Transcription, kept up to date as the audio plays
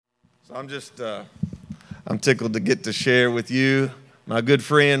So I'm tickled to get to share with you my good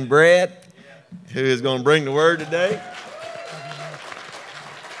friend Brad, who is going to bring the word today.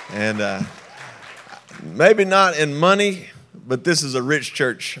 And maybe not in money, but this is a rich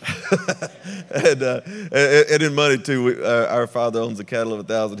church. and in money too. Our Father owns the cattle of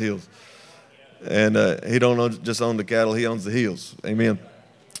 1,000 hills. And he don't just own the cattle, he owns the hills. Amen.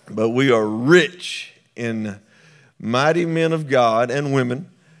 But we are rich in mighty men of God and women.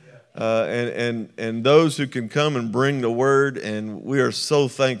 And those who can come and bring the word, and we are so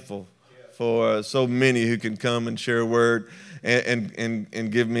thankful for so many who can come and share a word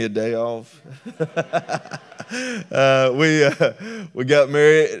and give me a day off. We got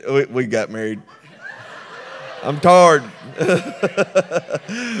married. We got married. I'm tired.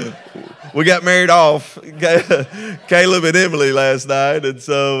 We got married off, Caleb and Emily last night, and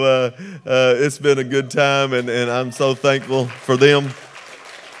so it's been a good time, and I'm so thankful for them.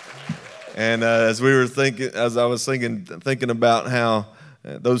 And as I was thinking about how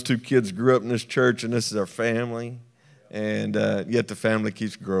those two kids grew up in this church, and this is our family, and yet the family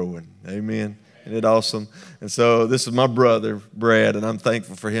keeps growing. Amen. Isn't it awesome? And so this is my brother, Brad, and I'm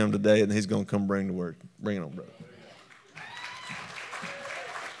thankful for him today, and he's going to come bring the word. Bring it on, brother.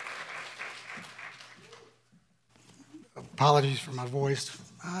 Apologies for my voice.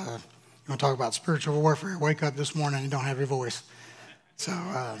 You want to talk about spiritual warfare? Wake up this morning and you don't have your voice. So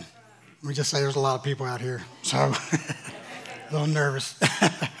let me just say there's a lot of people out here. So a little nervous.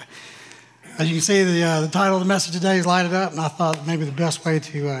 As you can see, the title of the message today is Light It Up, and I thought maybe the best way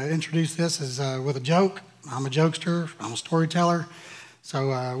to introduce this is with a joke. I'm a jokester. I'm a storyteller.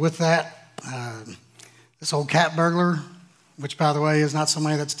 So with that, this old cat burglar, which, by the way, is not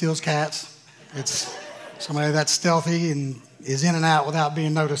somebody that steals cats. It's somebody that's stealthy and is in and out without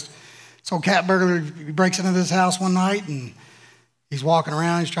being noticed. So cat burglar, he breaks into this house one night, and he's walking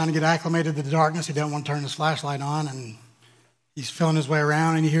around. He's trying to get acclimated to the darkness. He doesn't want to turn his flashlight on, and he's feeling his way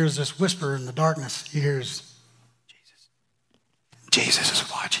around, and he hears this whisper in the darkness. He hears, Jesus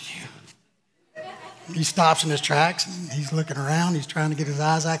is watching you. He stops in his tracks, and he's looking around. He's trying to get his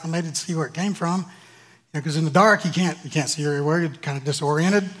eyes acclimated to see where it came from. Because in the dark, you can't see everywhere. You're kind of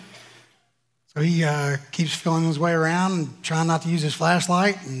disoriented. So he keeps feeling his way around and trying not to use his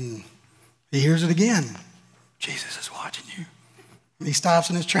flashlight, and he hears it again. Jesus is watching you. And he stops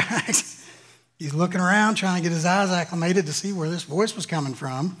in his tracks. He's looking around, trying to get his eyes acclimated to see where this voice was coming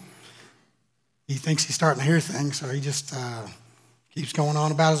from. He thinks he's starting to hear things, so he just keeps going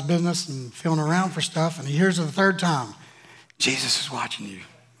on about his business and feeling around for stuff, and he hears it the third time. Jesus is watching you.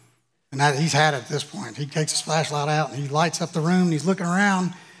 And he's had it at this point. He takes his flashlight out, and he lights up the room, and he's looking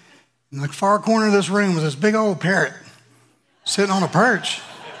around. In the far corner of this room was this big old parrot sitting on a perch.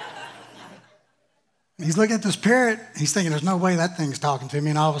 And he's looking at this parrot. He's thinking, there's no way that thing's talking to me.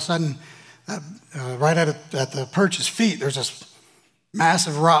 And all of a sudden, right at the perch's feet, there's this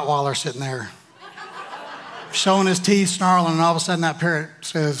massive Rottweiler sitting there, showing his teeth, snarling. And all of a sudden, that parrot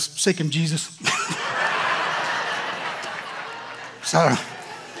says, "Sick him, Jesus." So,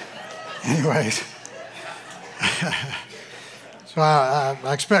 anyways. So I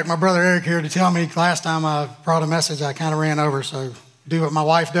expect my brother Eric here to tell me last time I brought a message I kind of ran over. So do what my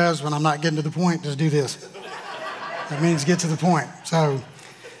wife does when I'm not getting to the point, just do this. That means get to the point. So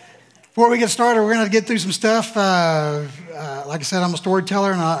before we get started, we're going to get through some stuff. Like I said, I'm a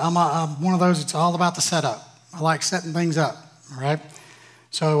storyteller, and I'm one of those that's all about the setup. I like setting things up, all right?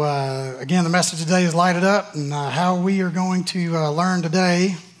 So again, the message today is Light It Up, and how we are going to learn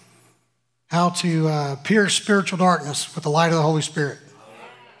today how to pierce spiritual darkness with the light of the Holy Spirit,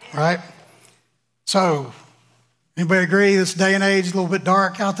 right? So, anybody agree this day and age is a little bit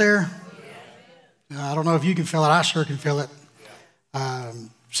dark out there? I don't know if you can feel it. I sure can feel it.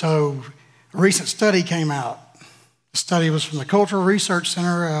 So, a recent study came out. The study was from the Cultural Research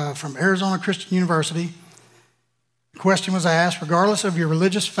Center from Arizona Christian University. The question was asked, regardless of your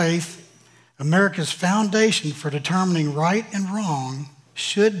religious faith, America's foundation for determining right and wrong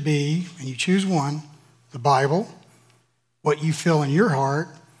should be, and you choose one, the Bible, what you feel in your heart,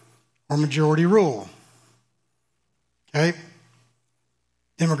 or majority rule. Okay?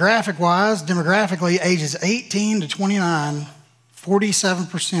 Demographically, ages 18 to 29,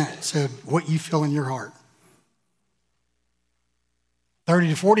 47% said what you feel in your heart. 30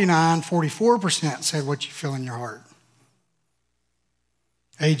 to 49, 44% said what you feel in your heart.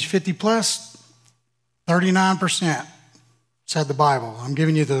 Age 50 plus, 39% said the Bible. I'm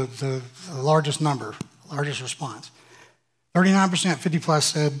giving you the largest number, largest response. 39%, 50 plus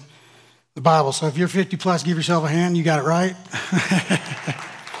said the Bible. So if you're 50 plus, give yourself a hand. You got it right.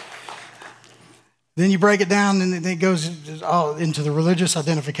 Then you break it down, and it goes all into the religious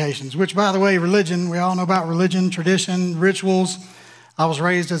identifications, which, by the way, religion, we all know about religion, tradition, rituals. I was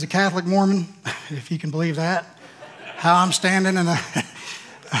raised as a Catholic Mormon, if you can believe that. How I'm standing in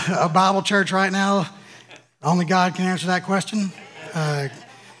a Bible church right now, only God can answer that question,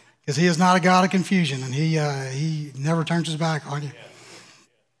 because he is not a God of confusion, and he never turns his back on you.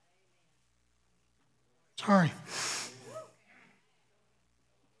 Sorry.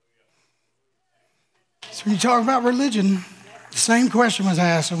 So when you talk about religion, the same question was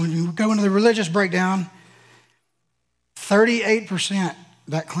asked. So when you go into the religious breakdown, 38%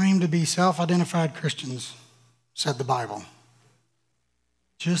 that claim to be self-identified Christians said the Bible.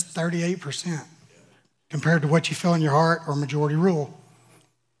 Just 38% compared to what you feel in your heart or majority rule.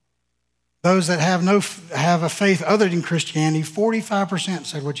 Those that have a faith other than Christianity, 45%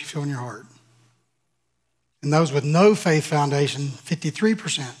 said what you feel in your heart. And those with no faith foundation,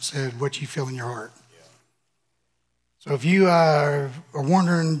 53% said what you feel in your heart. So if you are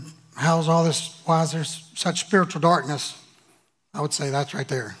wondering how's all this, why is there such spiritual darkness, I would say that's right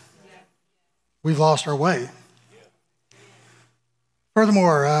there. We've lost our way.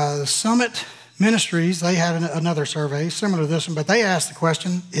 Furthermore, the Summit Ministries, they had another survey similar to this one, but they asked the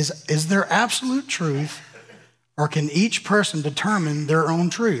question, is there absolute truth, or can each person determine their own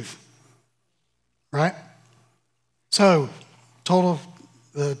truth? Right? So,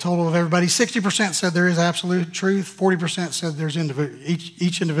 the total of everybody, 60% said there is absolute truth, 40% said there's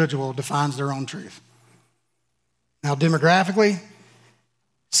each individual defines their own truth. Now, demographically,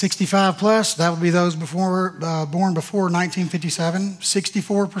 65 plus, that would be those born before 1957.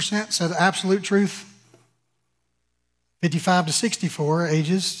 64% said absolute truth. 55 to 64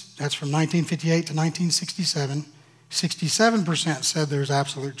 ages, that's from 1958 to 1967. 67% said there's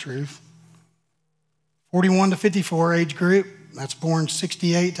absolute truth. 41 to 54 age group, that's born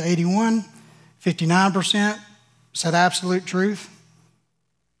 68 to 81. 59% said absolute truth.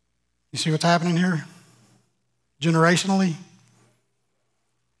 You see what's happening here? Generationally.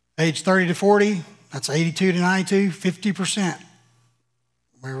 Age 30 to 40, that's 82 to 92, 50%.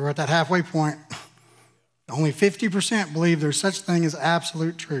 We're at that halfway point. Only 50% believe there's such thing as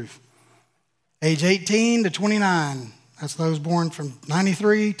absolute truth. Age 18 to 29, that's those born from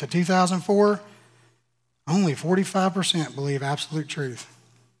 93 to 2004. Only 45% believe absolute truth.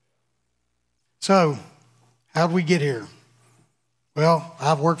 So, how did we get here? Well,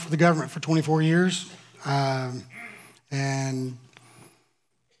 I've worked for the government for 24 years, and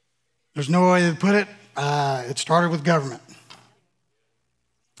there's no way to put it. It started with government.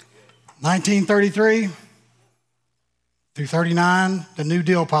 1933 through 39, the New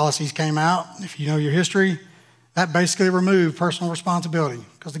Deal policies came out. If you know your history, that basically removed personal responsibility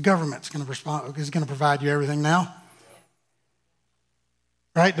because the government's going to provide you everything now.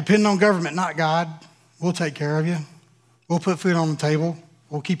 Right? Depending on government, not God. We'll take care of you. We'll put food on the table.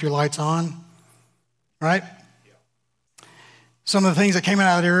 We'll keep your lights on. Right? Some of the things that came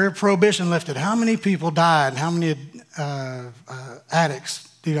out of that area, prohibition lifted. How many people died? How many addicts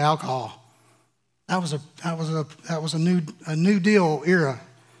due to alcohol? That was a New Deal era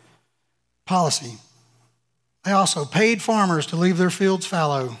policy. They also paid farmers to leave their fields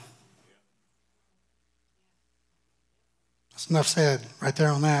fallow. That's enough said right there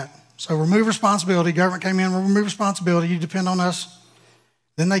on that. So remove responsibility. Government came in, remove responsibility. You depend on us.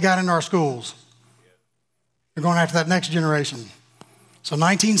 Then they got into our schools. They're going after that next generation. So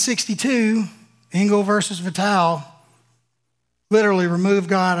 1962, Engel versus Vitale literally removed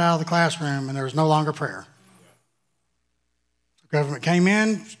God out of the classroom, and there was no longer prayer. The government came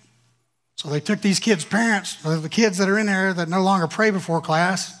in, so they took these kids' parents, the kids that are in there that no longer pray before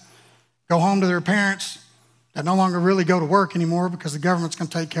class, go home to their parents that no longer really go to work anymore because the government's going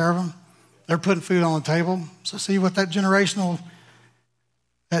to take care of them. They're putting food on the table. So see what that generational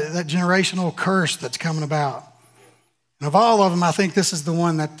curse that's coming about. And of all of them, I think this is the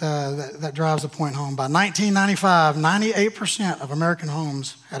one that drives the point home. By 1995, 98% of American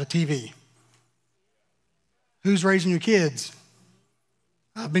homes had a TV. Who's raising your kids?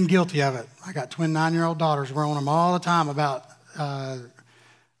 I've been guilty of it. I got twin 9-year-old daughters. We're on them all the time about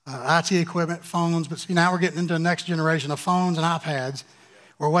IT equipment, phones. But see, now we're getting into the next generation of phones and iPads,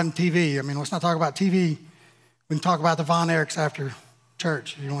 where it wasn't TV. I mean, let's not talk about TV. We can talk about the Von Erichs after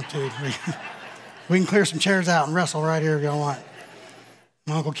church if you want to. We can clear some chairs out and wrestle right here if you want.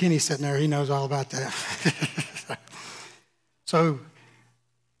 My Uncle Kenny's sitting there. He knows all about that. So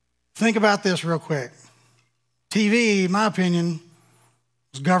think about this real quick. TV, in my opinion,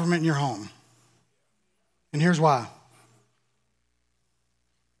 is government in your home. And here's why.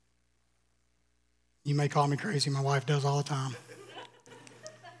 You may call me crazy. My wife does all the time.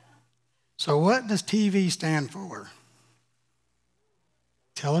 So what does TV stand for?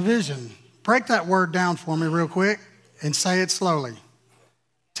 Television. Break that word down for me real quick and say it slowly.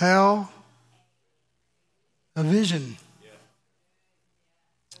 Tell a vision.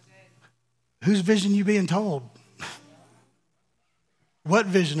 Whose vision are you being told? What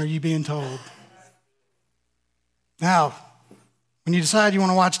vision are you being told? Now, when you decide you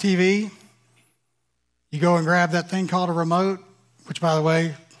want to watch TV, you go and grab that thing called a remote, which, by the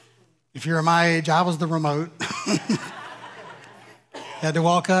way, if you're my age, I was the remote. Had to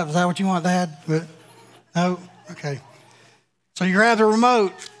walk up. Is that what you want, Dad? No? Okay. So you grab the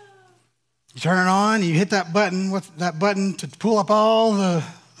remote, you turn it on, you hit that button to pull up all the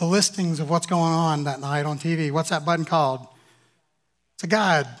listings of what's going on that night on TV. What's that button called? It's a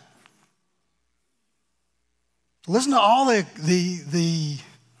guide. Listen to all the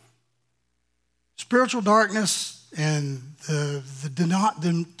spiritual darkness and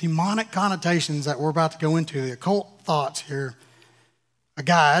the demonic connotations that we're about to go into, the occult thoughts here. A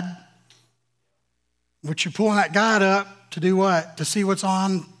guide, which you're pulling that guide up to do what? To see what's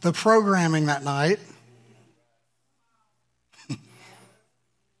on the programming that night.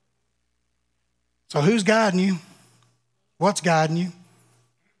 So who's guiding you? What's guiding you?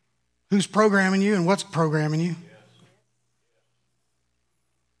 Who's programming you and what's programming you?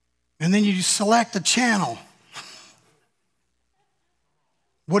 And then you select a channel.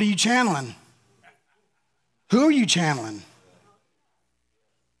 What are you channeling? Who are you channeling?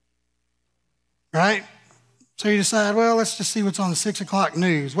 Right? So you decide, well, let's just see what's on the 6 o'clock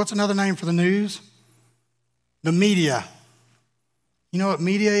news. What's another name for the news? The media. You know what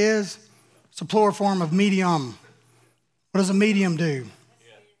media is? It's a plural form of medium. What does a medium do?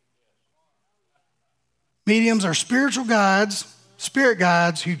 Mediums are spiritual guides, spirit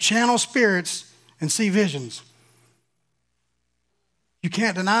guides who channel spirits and see visions. You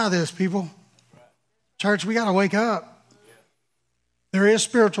can't deny this, people. Church, we got to wake up. There is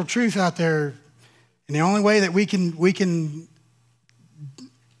spiritual truth out there. And the only way that we can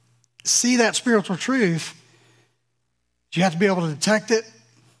see that spiritual truth is you have to be able to detect it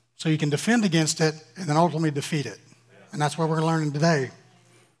so you can defend against it and then ultimately defeat it. And that's what we're learning today,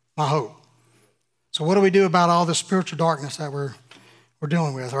 my hope. So what do we do about all this spiritual darkness that we're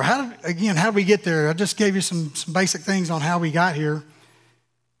dealing with? Or how did we get there? I just gave you some basic things on how we got here.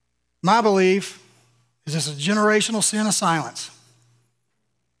 My belief is it's a generational sin of silence.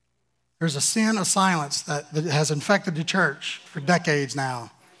 There's a sin of silence that has infected the church for decades now.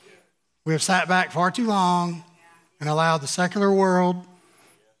 We have sat back far too long and allowed the secular world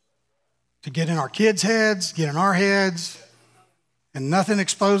to get in our kids' heads, get in our heads, and nothing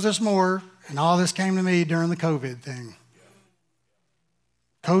exposed us more. And all this came to me during the COVID thing.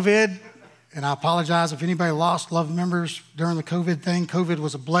 COVID, and I apologize if anybody lost loved members during the COVID thing. COVID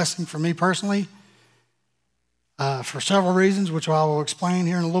was a blessing for me personally for several reasons, which I will explain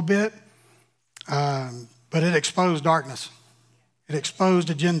here in a little bit. But it exposed darkness. It exposed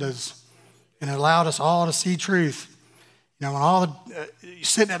agendas. And it allowed us all to see truth. You know, when you're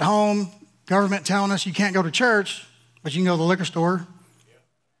sitting at home, government telling us you can't go to church, but you can go to the liquor store.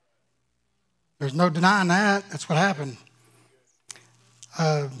 There's no denying that. That's what happened.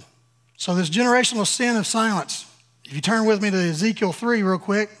 So this generational sin of silence. If you turn with me to Ezekiel 3 real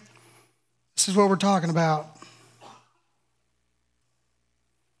quick, this is what we're talking about.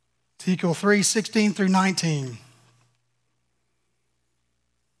 Ezekiel 3, 16 through 19.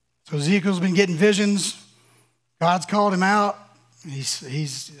 So Ezekiel's been getting visions. God's called him out.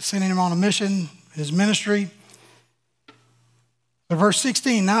 He's sending him on a mission, his ministry. So verse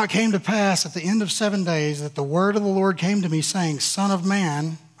 16, now it came to pass at the end of 7 days that the word of the Lord came to me, saying, Son of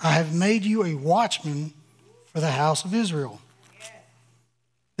man, I have made you a watchman for the house of Israel.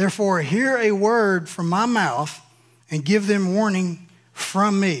 Therefore, hear a word from my mouth and give them warning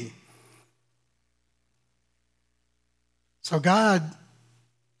from me. So God,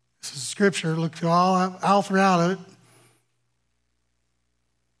 this is scripture, look through all throughout it,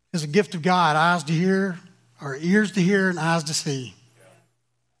 is a gift of God, eyes to hear, or ears to hear, and eyes to see.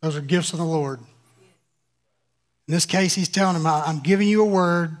 Those are gifts of the Lord. In this case, he's telling him, I'm giving you a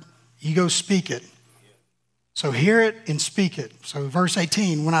word, you go speak it. So hear it and speak it. So verse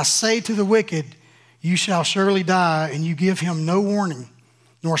 18, when I say to the wicked, you shall surely die, and you give him no warning,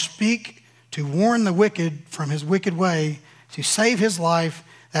 nor speak to warn the wicked from his wicked way, to save his life,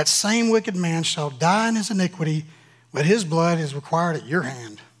 that same wicked man shall die in his iniquity, but his blood is required at your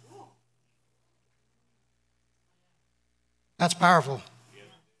hand. That's powerful.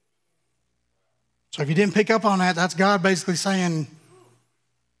 So if you didn't pick up on that, that's God basically saying,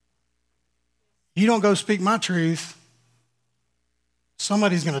 you don't go speak my truth,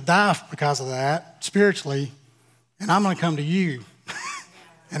 somebody's going to die because of that spiritually, and I'm going to come to you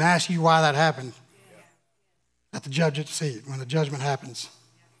and ask you why that happened at the judgment seat when the judgment happens.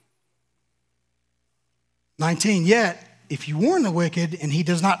 19, yet if you warn the wicked and he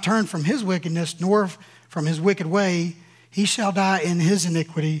does not turn from his wickedness nor from his wicked way, he shall die in his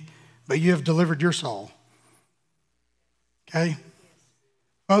iniquity, but you have delivered your soul. Okay?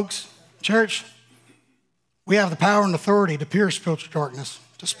 Folks, church, we have the power and authority to pierce spiritual darkness,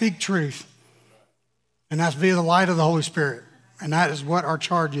 to speak truth. And that's via the light of the Holy Spirit. And that is what our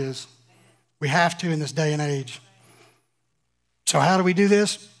charge is. We have to in this day and age. So how do we do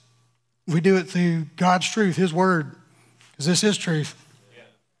this? We do it through God's truth, His word, because this is truth.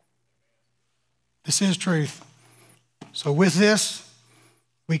 This is truth. So with this,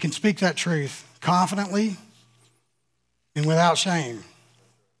 we can speak that truth confidently and without shame.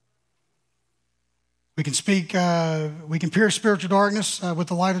 We can speak, we can pierce spiritual darkness with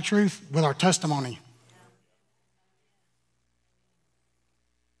the light of truth with our testimony.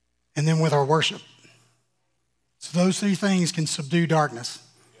 And then with our worship. So those three things can subdue darkness.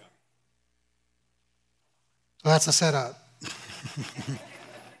 So that's a setup.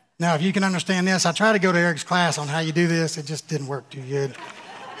 Now, if you can understand this, I tried to go to Eric's class on how you do this. It just didn't work too good.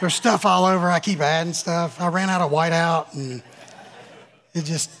 There's stuff all over. I keep adding stuff. I ran out of whiteout, and it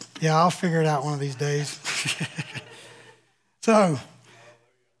just, I'll figure it out one of these days. So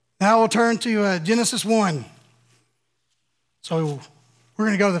now we'll turn to Genesis 1. So we're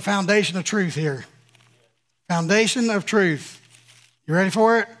going to go to the foundation of truth here. Foundation of truth. You ready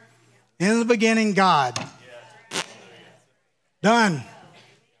for it? In the beginning, God. Done.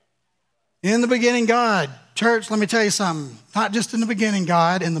 In the beginning, God. Church, let me tell you something. Not just in the beginning,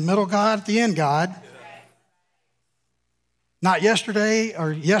 God. In the middle, God. At the end, God. Not yesterday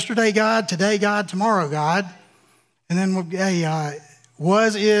or yesterday, God. Today, God. Tomorrow, God. And then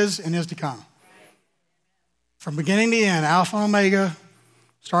was, is, and is to come. From beginning to end, Alpha and Omega,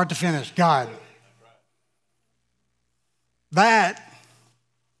 start to finish, God. That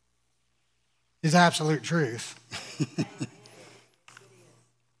is absolute truth.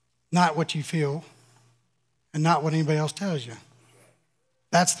 Not what you feel and not what anybody else tells you.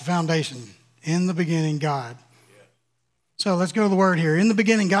 That's the foundation. In the beginning, God. So let's go to the word here. In the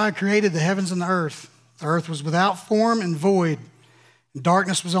beginning, God created the heavens and the earth. The earth was without form and void. And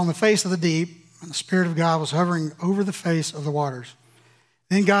darkness was on the face of the deep, and the Spirit of God was hovering over the face of the waters.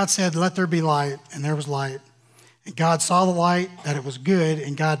 Then God said, let there be light, and there was light. And God saw the light, that it was good,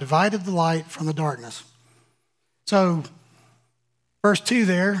 and God divided the light from the darkness. So, verse 2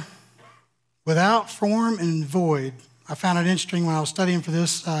 there, without form and void. I found it interesting when I was studying for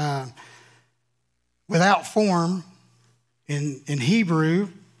this. Without form, in Hebrew,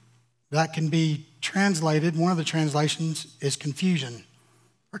 that can be translated, one of the translations is confusion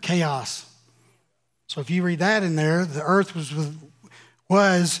or chaos. So if you read that in there, the earth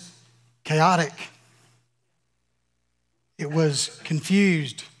was chaotic. It was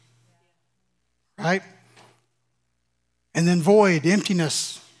confused, right? And then void,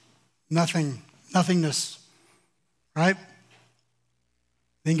 emptiness, nothingness, right?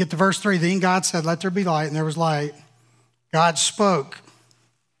 Then get to verse 3. Then God said, let there be light, and there was light. God spoke.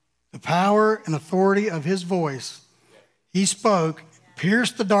 The power and authority of his voice. He spoke,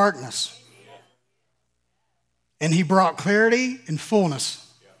 pierced the darkness, and he brought clarity and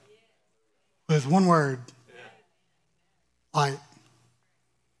fullness with one word, light.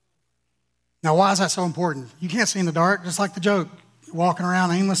 Now, why is that so important? You can't see in the dark, just like the joke. You're walking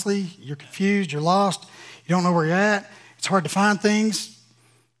around aimlessly, you're confused, you're lost, you don't know where you're at. It's hard to find things.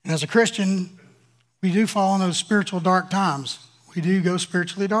 And as a Christian, we do fall in those spiritual dark times. We do go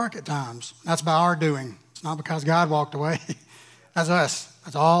spiritually dark at times. That's by our doing. It's not because God walked away. That's us.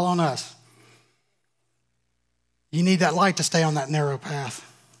 That's all on us. You need that light to stay on that narrow path.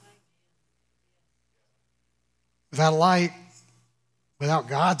 Without a light, without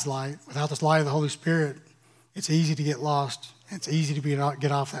God's light, without this light of the Holy Spirit, it's easy to get lost. It's easy to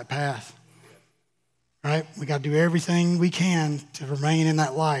get off that path. Right? We got to do everything we can to remain in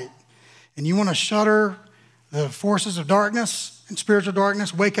that light. And you want to shudder the forces of darkness and spiritual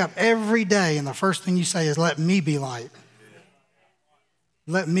darkness, wake up every day and the first thing you say is, let me be light.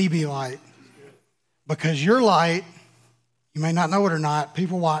 Let me be light. Because your light, you may not know it or not,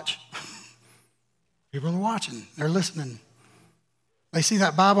 people watch. People are watching. They're listening. They see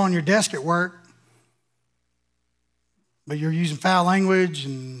that Bible on your desk at work, but you're using foul language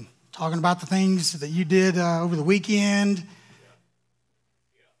and talking about the things that you did over the weekend.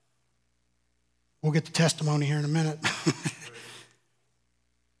 We'll get the testimony here in a minute.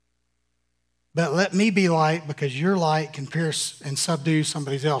 But let me be light, because your light can pierce and subdue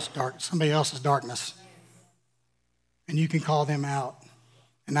somebody else's darkness. And you can call them out.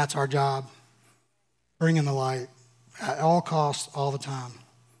 And that's our job. Bringing the light at all costs, all the time.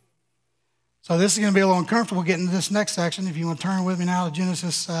 So this is going to be a little uncomfortable getting to this next section. If you want to turn with me now to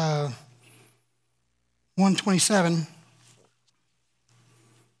Genesis 1:27.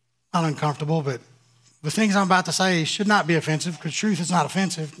 Not uncomfortable, but the things I'm about to say should not be offensive, because truth is not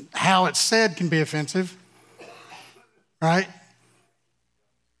offensive. How it's said can be offensive, right?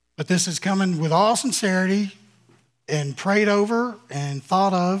 But this is coming with all sincerity and prayed over and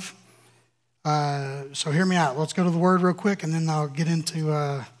thought of. So hear me out. Let's go to the word real quick, and then I'll get into,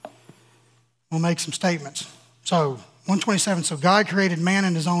 we'll make some statements. So 1:27, so God created man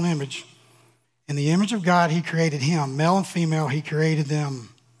in his own image. In the image of God, he created him. Male and female, he created them.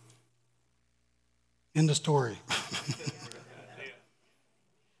 End of story.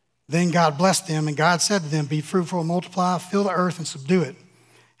 Then God blessed them, and God said to them, be fruitful and multiply, fill the earth and subdue it.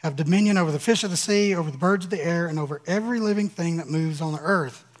 Have dominion over the fish of the sea, over the birds of the air, and over every living thing that moves on the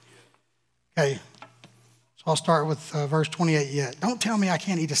earth. Okay, so I'll start with verse 28 yet. Don't tell me I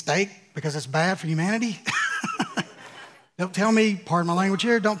can't eat a steak because it's bad for humanity. Don't tell me, pardon my language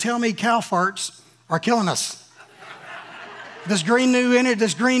here, don't tell me cow farts are killing us. This green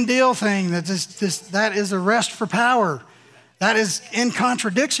deal thing, that is a rest for power. That is in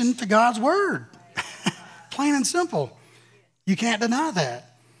contradiction to God's word. Plain and simple. You can't deny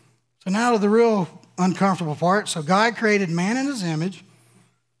that. So now to the real uncomfortable part. So God created man in his image,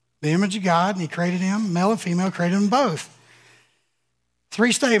 the image of God, and he created him, male and female, created them both.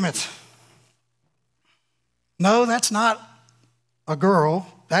 3 statements. No, that's not a girl.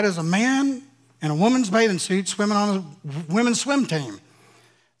 That is a man in a woman's bathing suit swimming on a women's swim team.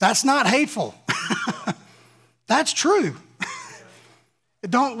 That's not hateful. That's true.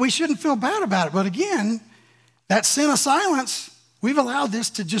 We shouldn't feel bad about it. But again, that sin of silence, we've allowed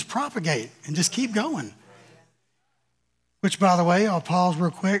this to just propagate and just keep going. Which, by the way, I'll pause real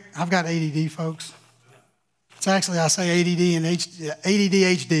quick. I've got ADD, folks. It's actually, I say ADD and ADD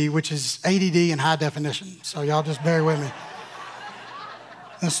HD, which is ADD in high definition. So y'all just bear with me.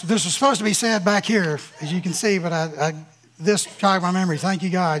 This was supposed to be said back here, as you can see, but this jogged my memory. Thank you,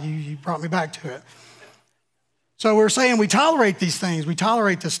 God. You brought me back to it. So we're saying we tolerate these things. We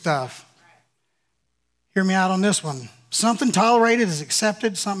tolerate this stuff. Hear me out on this one. Something tolerated is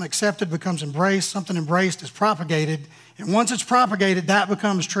accepted. Something accepted becomes embraced. Something embraced is propagated. And once it's propagated, that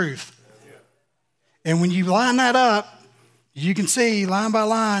becomes truth. And when you line that up, you can see line by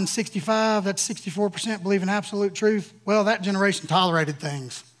line, 65, that's 64% believe in absolute truth. Well, that generation tolerated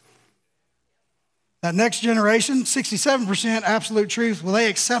things. That next generation, 67% absolute truth. Well, they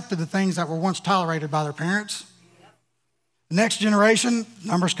accepted the things that were once tolerated by their parents. The next generation,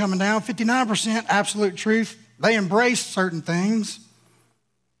 numbers coming down, 59% absolute truth. They embraced certain things.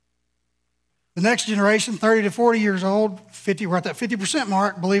 The next generation, 30 to 40 years old, we're at that 50%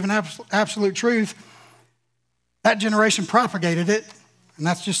 mark, believe in absolute truth. That generation propagated it, and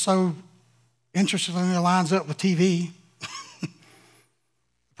that's just so interestingly lines up with TV.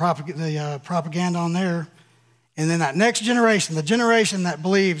 The propaganda on there. And then that next generation, the generation that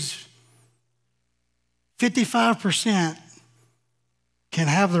believes 55% can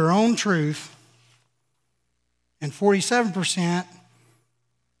have their own truth, and 47%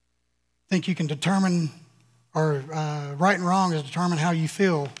 think you can determine, or right and wrong is determine how you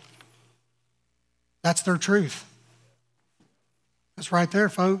feel. That's their truth. That's right there,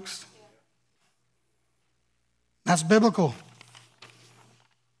 folks. That's biblical.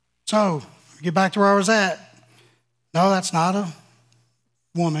 So, get back to where I was at. No, that's not a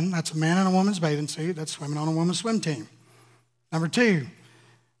woman. That's a man in a woman's bathing suit. That's swimming on a woman's swim team. Number 2,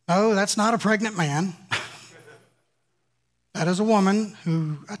 no, that's not a pregnant man. That is a woman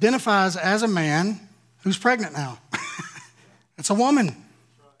who identifies as a man who's pregnant now. It's a woman.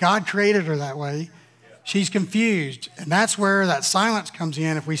 God created her that way. She's confused. And that's where that silence comes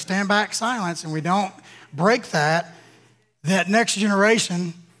in. If we stand back silence and we don't break that next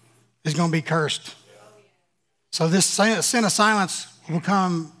generation is going to be cursed. So this sin of silence will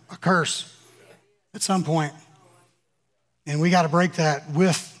become a curse at some point. And we got to break that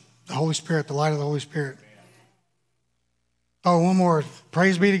with the Holy Spirit, the light of the Holy Spirit. Oh, one more.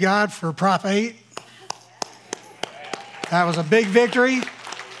 Praise be to God for Prop 8. That was a big victory.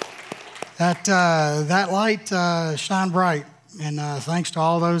 That light shined bright. And thanks to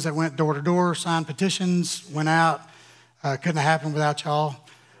all those that went door to door, signed petitions, went out. Couldn't have happened without y'all.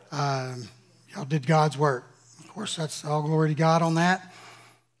 Y'all did God's work. Of course, that's all glory to God on that.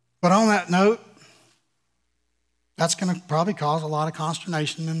 But on that note, that's going to probably cause a lot of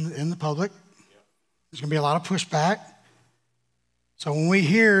consternation in the public. There's going to be a lot of pushback. So when we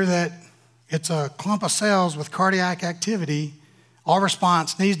hear that it's a clump of cells with cardiac activity, our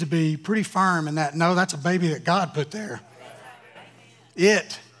response needs to be pretty firm in that, no, that's a baby that God put there.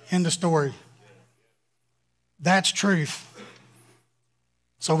 It, in the story. That's truth.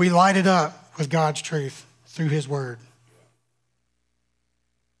 So we light it up with God's truth through his word.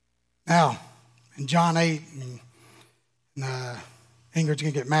 Now, in John 8, and Ingrid's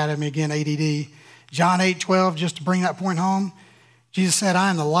going to get mad at me again, ADD. John 8:12, just to bring that point home, Jesus said, I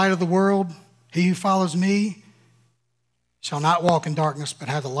am the light of the world. He who follows me shall not walk in darkness, but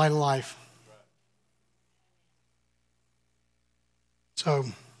have the light of life. So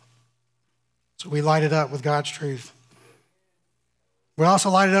we light it up with God's truth. We also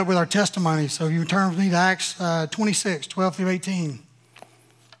light it up with our testimony. So you turn with me to Acts 26, 12 through 18.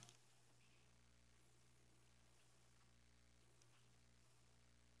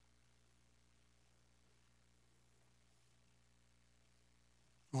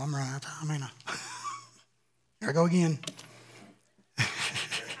 Well, I'm running out of time, ain't I? Here I go again.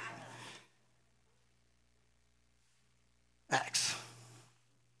 Acts.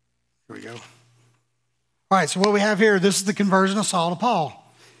 Here we go. All right, so what we have here, this is the conversion of Saul to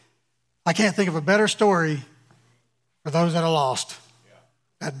Paul. I can't think of a better story for those that are lost,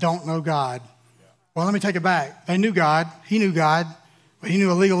 that don't know God. Well, let me take it back. They knew God. He knew God, but he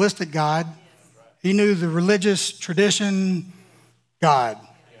knew a legalistic God. He knew the religious tradition God.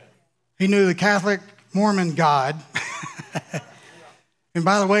 He knew the Catholic Mormon God. And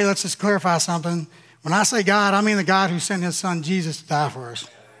by the way, let's just clarify something. When I say God, I mean the God who sent his son Jesus to die for us.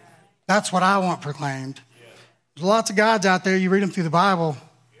 That's what I want proclaimed. There's lots of gods out there. You read them through the Bible.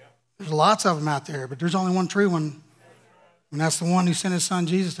 There's lots of them out there, but there's only one true one. And that's the one who sent his son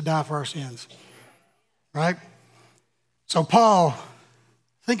Jesus to die for our sins. Right? So Paul,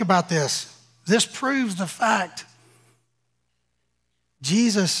 think about this. This proves the fact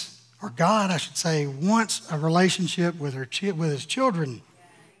Jesus, or God, I should say, wants a relationship with his children.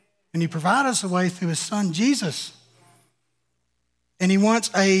 And he provided us a way through his son, Jesus. And he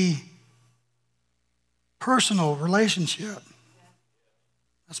wants a personal relationship.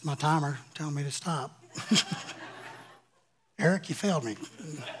 That's my timer telling me to stop. Eric, you failed me.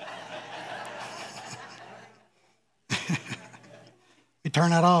 You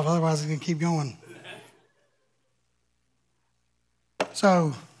turn that off, otherwise it's going to keep going.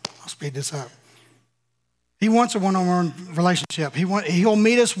 So, I'll speed this up. He wants a one-on-one relationship. He'll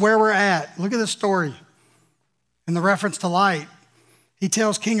meet us where we're at. Look at this story. In the reference to light, he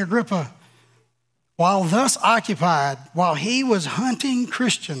tells King Agrippa, while thus occupied, while he was hunting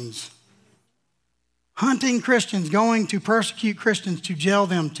Christians, going to persecute Christians, to jail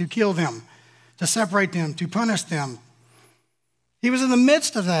them, to kill them, to separate them, to punish them. He was in the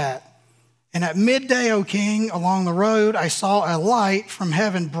midst of that. And at midday, O king, along the road, I saw a light from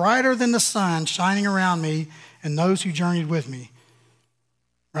heaven brighter than the sun shining around me and those who journeyed with me.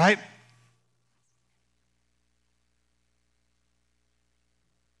 Right?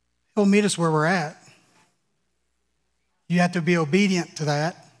 He'll meet us where we're at. You have to be obedient to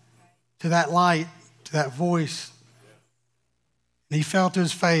that light, to that voice. And he fell to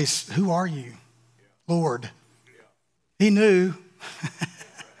his face, who are you, Lord? He knew.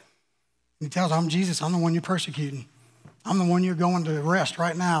 He tells, I'm Jesus. I'm the one you're persecuting. I'm the one you're going to arrest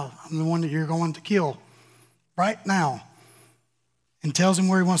right now. I'm the one that you're going to kill right now. And tells him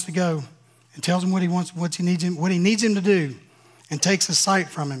where he wants to go. And tells him what he needs him to do. And takes his sight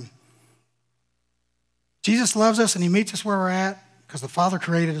from him. Jesus loves us and he meets us where we're at because the Father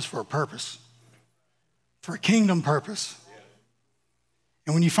created us for a purpose. For a kingdom purpose.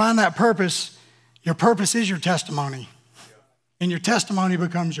 And when you find that purpose, your purpose is your testimony. And your testimony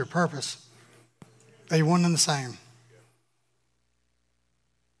becomes your purpose. They're one and the same.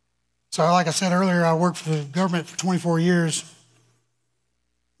 So like I said earlier, I worked for the government for 24 years.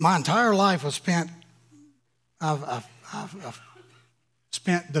 My entire life was spent, I've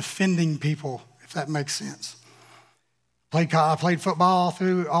spent defending people, if that makes sense. I played football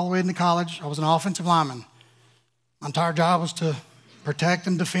all the way into college. I was an offensive lineman. My entire job was to protect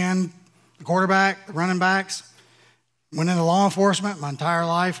and defend the quarterback, the running backs. Went into law enforcement. My entire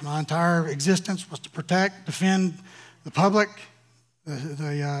life, my entire existence was to protect, defend the public,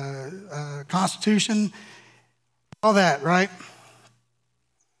 the Constitution, all that, right?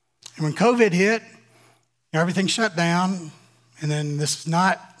 And when COVID hit, everything shut down. And then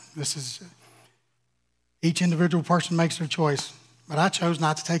each individual person makes their choice. But I chose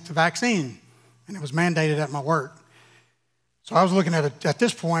not to take the vaccine, and it was mandated at my work. So I was looking at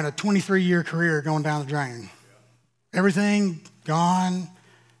this point, a 23-year career going down the drain. Everything gone.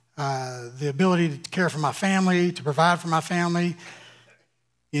 the ability to care for my family, to provide for my family.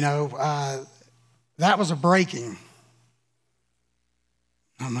 That was a breaking.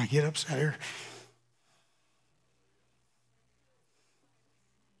 I'm going to get upset here.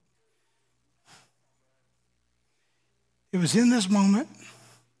 It was in this moment,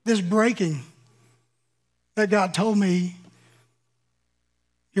 this breaking, that God told me,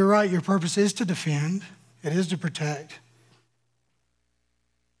 you're right, your purpose is to defend, it is to protect.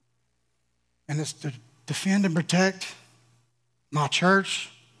 And it's to defend and protect my church,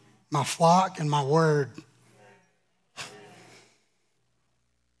 my flock, and my word.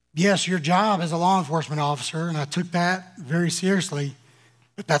 Yes, your job as a law enforcement officer, and I took that very seriously,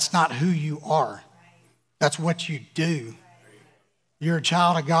 but that's not who you are. That's what you do. You're a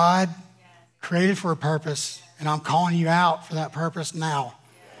child of God, created for a purpose, and I'm calling you out for that purpose now.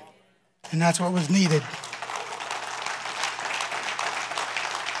 And that's what was needed.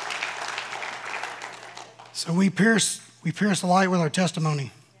 So we pierce the light with our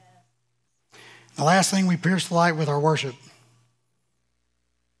testimony. The last thing, we pierce the light with our worship.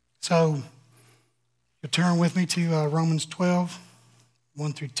 So you turn with me to Romans 12,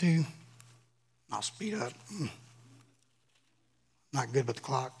 1 through 2. I'll speed up. Not good with the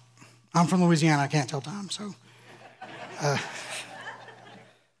clock. I'm from Louisiana. I can't tell time. So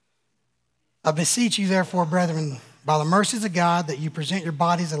I beseech you, therefore, brethren, by the mercies of God, that you present your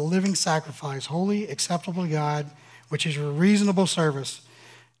bodies as a living sacrifice, holy, acceptable to God, which is your reasonable service.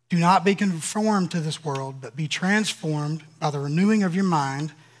 Do not be conformed to this world, but be transformed by the renewing of your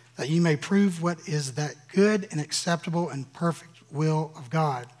mind, that you may prove what is that good and acceptable and perfect will of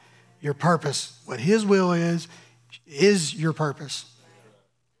God. Your purpose, what his will is your purpose.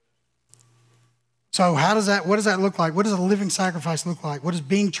 So what does that look like? What does a living sacrifice look like? What does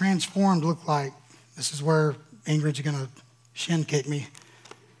being transformed look like? This is where Ingrid's going to shin kick me.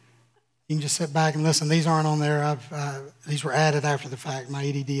 You can just sit back and listen. These aren't on there. These were added after the fact, my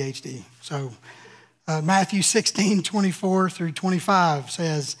ADD. So Matthew 16, 24 through 25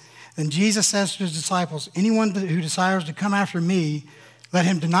 says, then Jesus says to his disciples, anyone who desires to come after me, let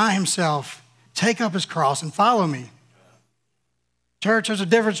him deny himself, take up his cross, and follow me. Church, there's a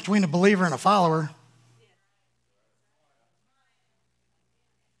difference between a believer and a follower.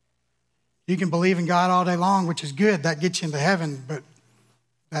 You can believe in God all day long, which is good. That gets you into heaven. But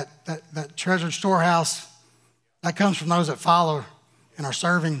that treasured storehouse, that comes from those that follow and are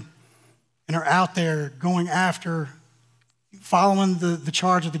serving and are out there going after, following the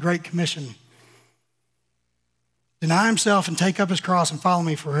charge of the Great Commission. Deny himself and take up his cross and follow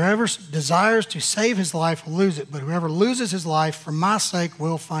me. For whoever desires to save his life will lose it, but whoever loses his life for my sake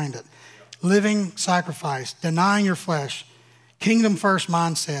will find it. Living sacrifice, denying your flesh, kingdom first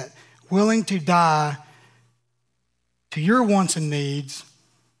mindset, willing to die to your wants and needs,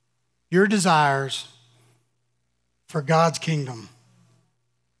 your desires for God's kingdom,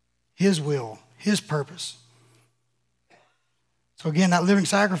 his will, his purpose. So again, that living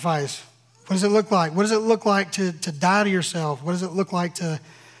sacrifice, what does it look like? What does it look like to die to yourself? What does it look like to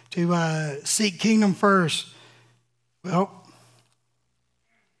seek kingdom first? Well,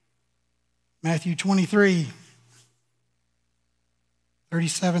 Matthew 23,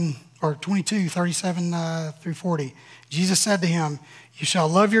 37, or 22, 37 through 40. Jesus said to him, you shall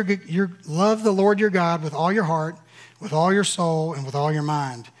love love the Lord your God with all your heart, with all your soul, and with all your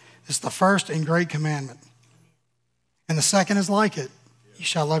mind. This is the first and great commandment. And the second is like it. You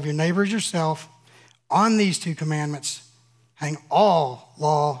shall love your neighbor as yourself. On these two commandments hang all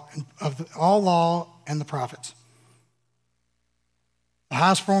law and the prophets. The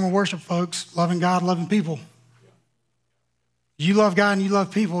highest form of worship, folks, loving God, loving people. You love God and you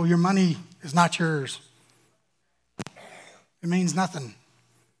love people, your money is not yours. It means nothing.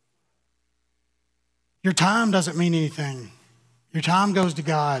 Your time doesn't mean anything. Your time goes to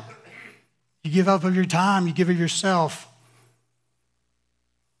God. You give up of your time, you give of yourself.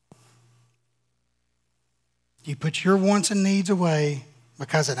 You put your wants and needs away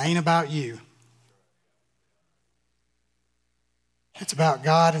because it ain't about you. It's about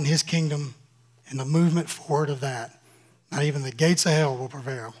God and his kingdom and the movement forward of that. Not even the gates of hell will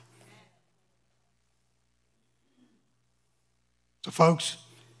prevail. So folks,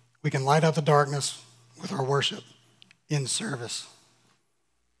 we can light up the darkness with our worship in service.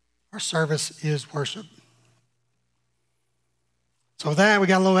 Our service is worship. So with that, we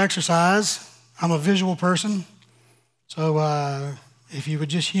got a little exercise. I'm a visual person, so if you would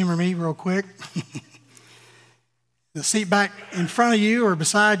just humor me real quick. The seat back in front of you or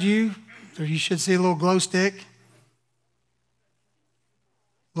beside you, so you should see a little glow stick.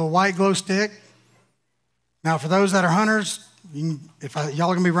 Little white glow stick. Now, for those that are hunters, y'all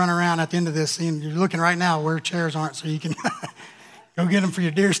are going to be running around at the end of this, seeing you're looking right now where chairs aren't, so you can go get them for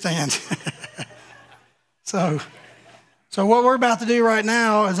your deer stands. So what we're about to do right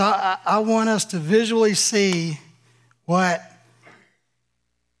now is I want us to visually see what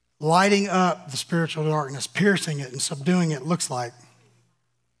lighting up the spiritual darkness, piercing it and subduing it looks like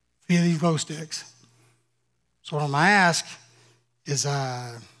via these glow sticks. So what I'm going to ask is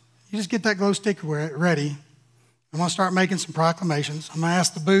you just get that glow stick ready. I'm going to start making some proclamations. I'm going to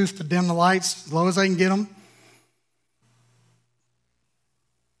ask the booth to dim the lights as low as they can get them.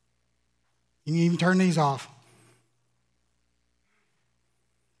 You can even turn these off.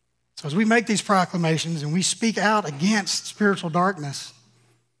 So as we make these proclamations and we speak out against spiritual darkness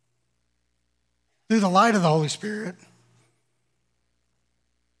through the light of the Holy Spirit,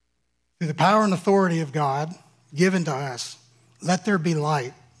 through the power and authority of God given to us, let there be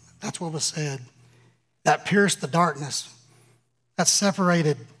light. That's what was said. That pierced the darkness. That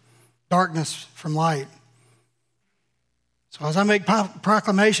separated darkness from light. So as I make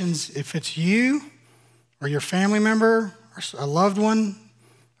proclamations, if it's you or your family member or a loved one,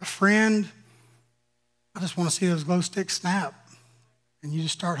 a friend, I just want to see those glow sticks snap. And you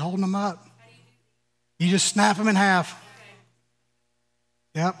just start holding them up. You just snap them in half.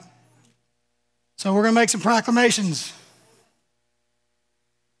 Yep. So we're going to make some proclamations.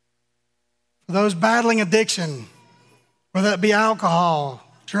 For those battling addiction, whether that be alcohol,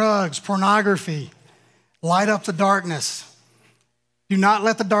 drugs, pornography, light up the darkness. Do not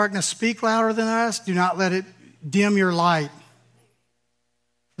let the darkness speak louder than us. Do not let it dim your light.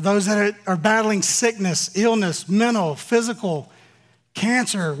 For those that are battling sickness, illness, mental, physical,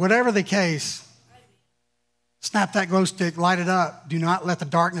 cancer, whatever the case, snap that glow stick, light it up. Do not let the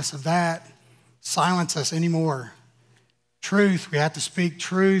darkness of that silence us anymore. Truth, we have to speak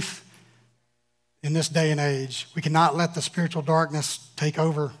truth in this day and age. We cannot let the spiritual darkness take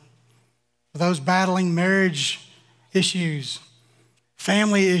over. For those battling marriage issues,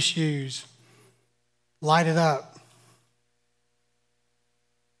 family issues, light it up.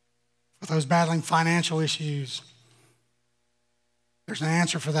 For those battling financial issues, there's an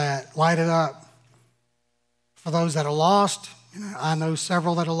answer for that. Light it up. For those that are lost, I know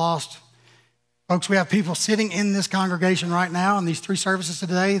several that are lost. Folks, we have people sitting in this congregation right now in these 3 services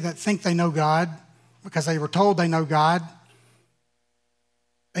today that think they know God because they were told they know God.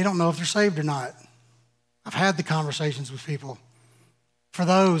 They don't know if they're saved or not. I've had the conversations with people. For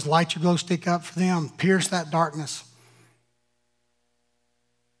those, light your glow stick up for them. Pierce that darkness.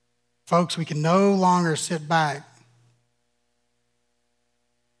 Folks, we can no longer sit back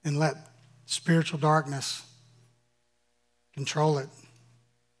and let spiritual darkness control it.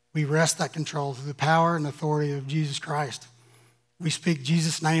 We wrest that control through the power and authority of Jesus Christ. We speak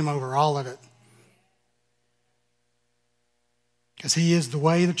Jesus' name over all of it. Because he is the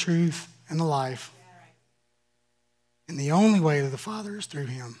way, the truth, and the life. And the only way to the Father is through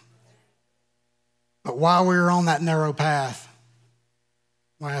him. But while we're on that narrow path,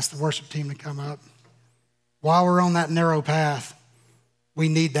 I'll ask the worship team to come up. While we're on that narrow path, we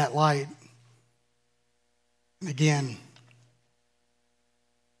need that light. And again,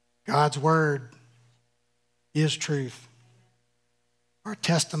 God's word is truth. Our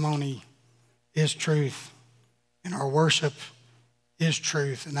testimony is truth. And our worship is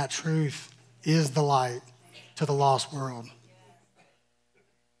truth. And that truth is the light to the lost world.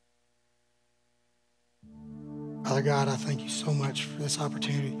 Father God, I thank you so much for this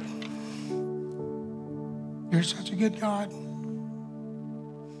opportunity. You're such a good God.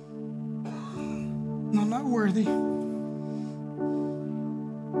 And I'm not worthy.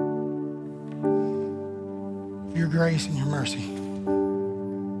 Of your grace and your mercy.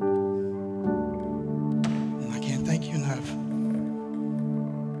 And I can't thank you enough.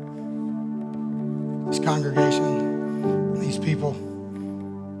 This congregation, and these people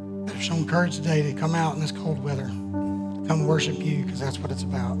that have shown courage today to come out in this cold weather, to come worship you, because that's what it's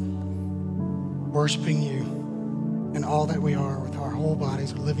about. Worshiping you and all that we are with our whole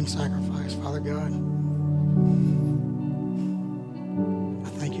bodies, a living sacrifice, Father God. I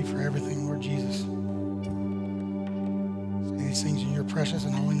thank you for everything, Lord Jesus. Say these things in your precious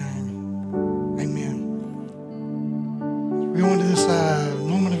and holy name. Amen. We're going to this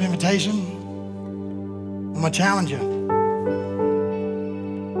moment of invitation. I'm going to challenge you.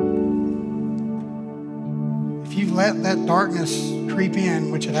 If you've let that darkness creep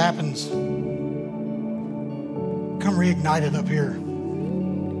in, which it happens, come reignite it up here.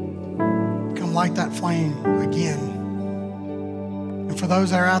 Come light that flame again. And for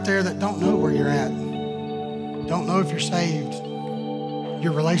those that are out there that don't know where you're at, don't know if you're saved,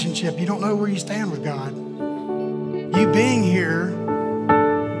 your relationship, you don't know where you stand with God, you being here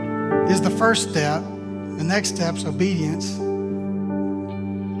is the first step. The next step's obedience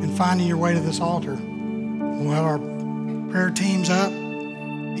and finding your way to this altar. We'll have our prayer teams up.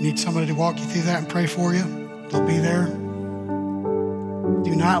 You need somebody to walk you through that and pray for you. They'll be there.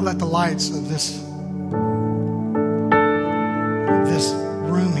 Do not let the lights of this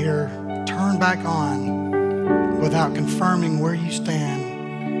room here turn back on without confirming where you stand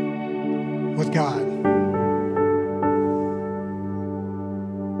with God.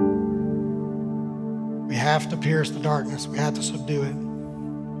 We have to pierce the darkness. We have to subdue it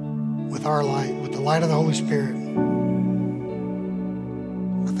with our light, with the light of the Holy Spirit.